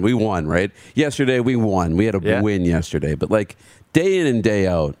pumping. We won, right? Yesterday, we won. We had a win yesterday. But, day in and day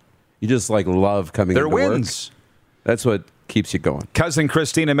out, you just, love coming into work. Wins. That's what keeps you going. Cousin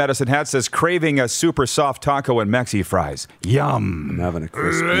Christina Medicine Hat says, craving a super soft taco and Mexi fries. Yum. I'm having a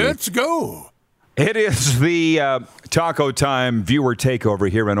crispy. Let's go. It is the Taco Time viewer takeover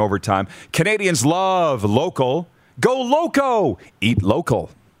here in overtime. Canadians love local. Go loco. Eat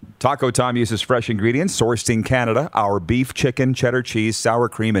local. Taco Time uses fresh ingredients sourced in Canada. Our beef, chicken, cheddar cheese, sour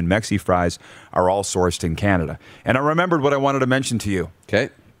cream, and Mexi fries are all sourced in Canada. And I remembered what I wanted to mention to you. Okay.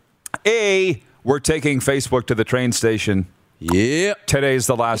 We're taking Facebook to the train station. Yep. Today's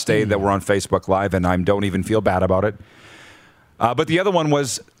the last day that we're on Facebook Live, and I don't even feel bad about it. But the other one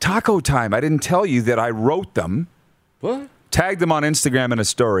was Taco Time. I didn't tell you that I wrote them. What? Tagged them on Instagram in a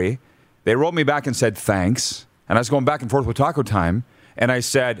story. They wrote me back and said thanks. And I was going back and forth with Taco Time. And I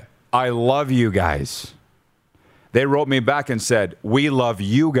said, I love you guys. They wrote me back and said, we love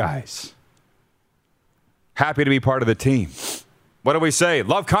you guys. Happy to be part of the team. What do we say?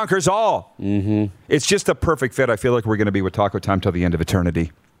 Love conquers all. Mm-hmm. It's just a perfect fit. I feel like we're going to be with Taco Time till the end of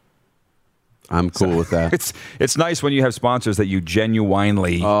eternity. I'm cool with that. It's nice when you have sponsors that you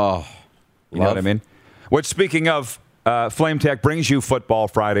genuinely, you know what I mean? Which, speaking of, Flame Tech brings you Football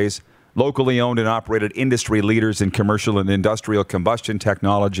Fridays, locally owned and operated industry leaders in commercial and industrial combustion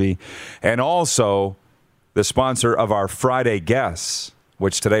technology, and also the sponsor of our Friday guests,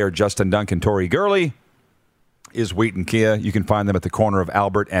 which today are Justin Dunk and Tori Gurley. is Wheaton Kia. You can find them at the corner of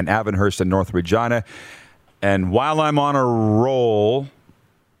Albert and Avonhurst in North Regina. And while I'm on a roll,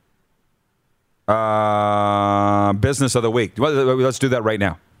 business of the week. Let's do that right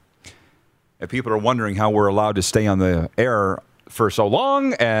now. If people are wondering how we're allowed to stay on the air for so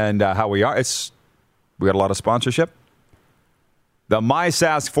long and how we are, we got a lot of sponsorship. The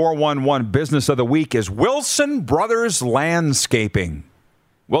MySask 411 business of the week is Wilson Brothers Landscaping.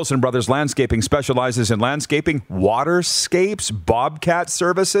 Wilson Brothers Landscaping specializes in landscaping, waterscapes, bobcat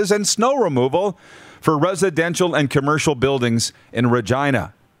services, and snow removal for residential and commercial buildings in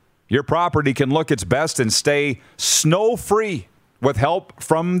Regina. Your property can look its best and stay snow-free with help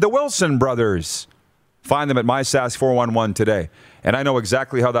from the Wilson Brothers. Find them at MySask 411 today. And I know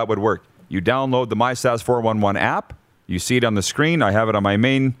exactly how that would work. You download the MySask 411 app. You see it on the screen. I have it on my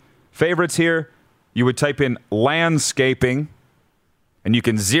main favorites here. You would type in landscaping, and you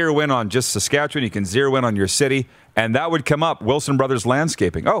can zero in on just Saskatchewan. You can zero in on your city, and that would come up, Wilson Brothers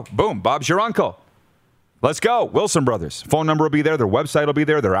Landscaping. Oh, boom, Bob's your uncle. Let's go, Wilson Brothers. Phone number will be there. Their website will be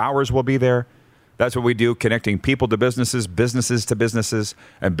there. Their hours will be there. That's what we do, connecting people to businesses, businesses to businesses,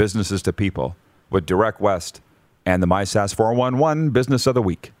 and businesses to people with Direct West and the MySask 411 Business of the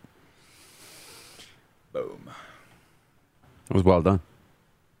Week. Boom. That was well done.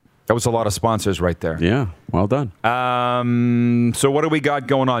 That was a lot of sponsors right there. Yeah, well done. So what do we got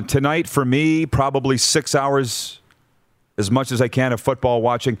going on? Tonight, for me, probably 6 hours, as much as I can, of football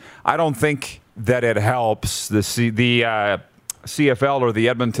watching. I don't think that it helps the CFL or the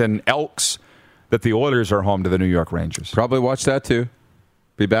Edmonton Elks that the Oilers are home to the New York Rangers. Probably watch that, too.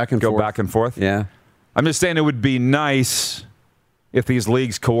 Be back and forth. Go back and forth? Yeah. I'm just saying it would be nice if these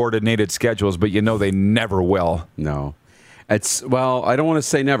leagues coordinated schedules, but you know they never will. No. Well, I don't want to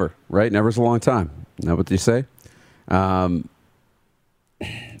say never, right? Never's a long time. Isn't that what they say? At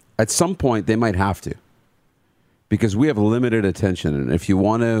some point, they might have to. Because we have limited attention. And if you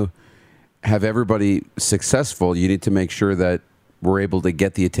want to have everybody successful, you need to make sure that we're able to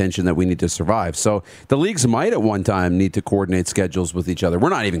get the attention that we need to survive. So the leagues might at one time need to coordinate schedules with each other. We're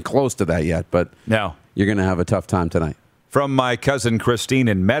not even close to that yet, but no. You're going to have a tough time tonight. From my cousin Christine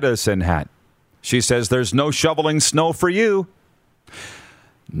in Medicine Hat. She says, there's no shoveling snow for you.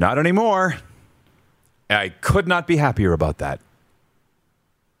 Not anymore. I could not be happier about that.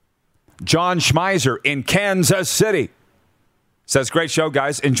 John Schmeiser in Kansas City says, great show,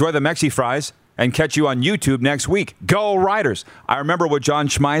 guys. Enjoy the Mexi Fries and catch you on YouTube next week. Go Riders. I remember what John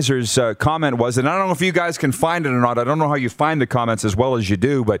Schmeiser's comment was, and I don't know if you guys can find it or not. I don't know how you find the comments as well as you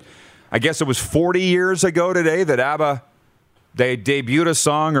do, but I guess it was 40 years ago today that ABBA, they debuted a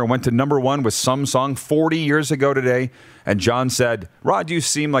song or went to number one with some song 40 years ago today. And John said, Rod, you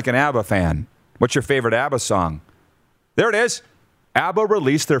seem like an ABBA fan. What's your favorite ABBA song? There it is. ABBA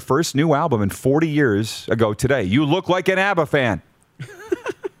released their first new album in 40 years ago today. You look like an ABBA fan.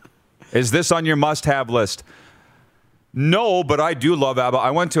 Is this on your must-have list? No, but I do love ABBA.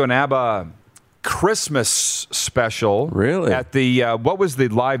 I went to an ABBA Christmas special. Really? At the, what was the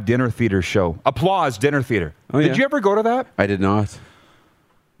live dinner theater show? Applause Dinner Theater. Oh, yeah. Did you ever go to that? I did not.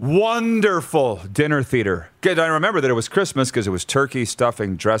 Wonderful dinner theater. Good. I remember that it was Christmas because it was turkey,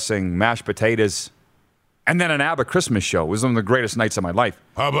 stuffing, dressing, mashed potatoes, and then an ABBA Christmas show. It was one of the greatest nights of my life.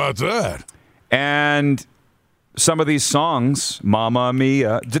 How about that? And some of these songs, Mamma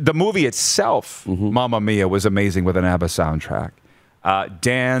Mia, the movie itself, Mamma Mia, was amazing with an ABBA soundtrack.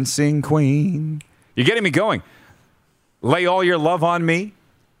 Dancing Queen. You're getting me going. Lay All Your Love on Me.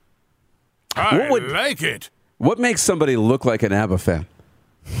 I like it. What makes somebody look like an ABBA fan?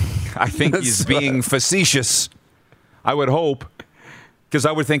 I think he's being facetious. I would hope. Because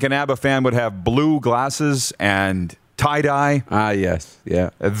I would think an ABBA fan would have blue glasses and tie-dye. Ah, yes.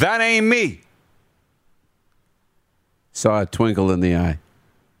 Yeah. That ain't me. Saw a twinkle in the eye.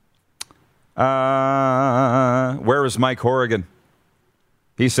 Where is Mike Horrigan?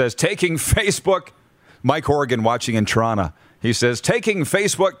 He says, taking Facebook. Mike Horrigan watching in Toronto. He says, taking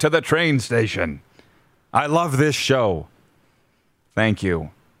Facebook to the train station. I love this show. Thank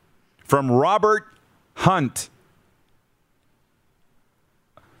you. From Robert Hunt.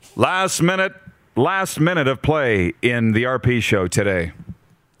 Last minute of play in the RP show today.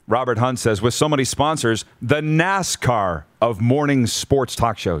 Robert Hunt says, with so many sponsors, the NASCAR of morning sports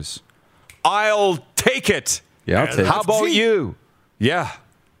talk shows. I'll take it. Yeah, I'll take it. How about you? Yeah.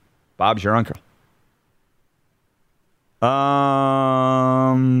 Bob's your uncle.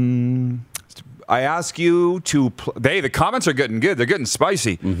 I ask you to... the comments are getting good. They're getting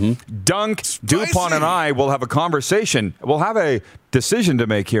spicy. Dunk, Dupont, and I will have a conversation. We'll have a decision to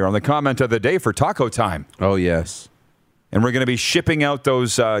make here on the comment of the day for Taco Time. Oh, yes. And we're going to be shipping out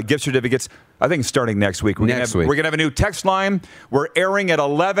those gift certificates. I think starting next week. We're going to have a new text line. We're airing at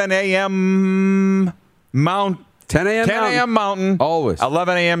 11 a.m. 10 a.m. Mountain. Always.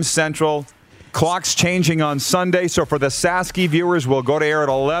 11 a.m. Central. Clock's changing on Sunday, so for the Sasky viewers, we'll go to air at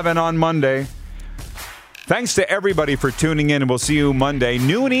 11 on Monday. Thanks to everybody for tuning in, and we'll see you Monday,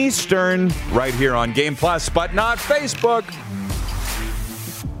 noon Eastern, right here on Game Plus, but not Facebook.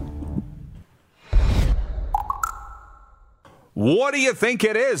 What do you think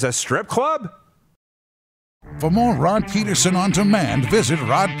it is, a strip club? For more Rod Peterson on demand, visit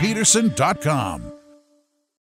rodpeterson.com.